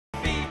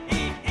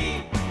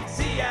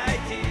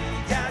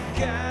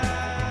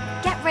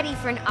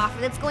for an offer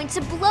that's going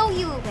to blow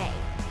you away.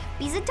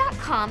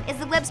 Beezid.com is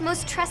the web's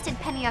most trusted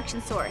penny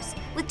auction source,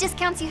 with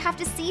discounts you have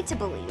to see to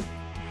believe.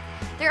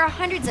 There are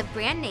hundreds of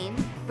brand name,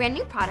 brand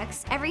new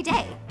products every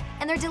day,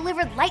 and they're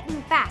delivered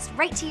lightning fast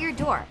right to your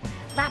door.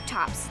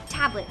 Laptops,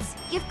 tablets,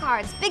 gift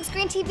cards, big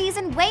screen TVs,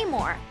 and way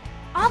more,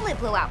 all at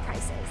blowout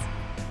prices.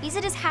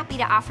 Beezid is happy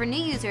to offer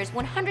new users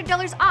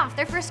 $100 off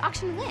their first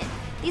auction win.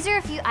 These are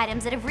a few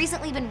items that have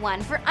recently been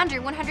won for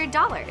under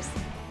 $100.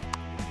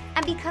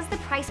 And because the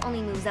price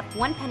only moves up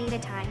 1 penny at a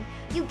time,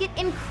 you get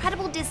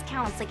incredible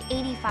discounts like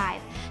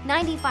 85,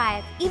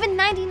 95, even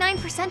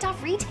 99%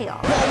 off retail.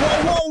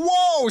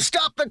 Whoa!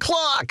 Stop the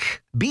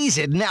clock!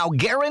 Beezid now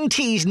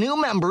guarantees new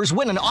members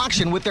win an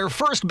auction with their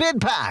first bid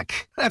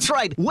pack. That's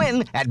right,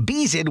 win at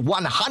Beezid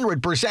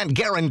 100%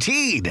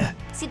 guaranteed.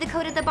 See the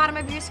code at the bottom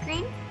of your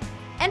screen?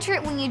 Enter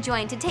it when you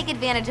join to take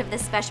advantage of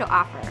this special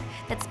offer.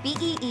 That's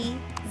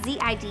Beezid.com.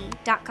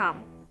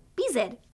 Beezid.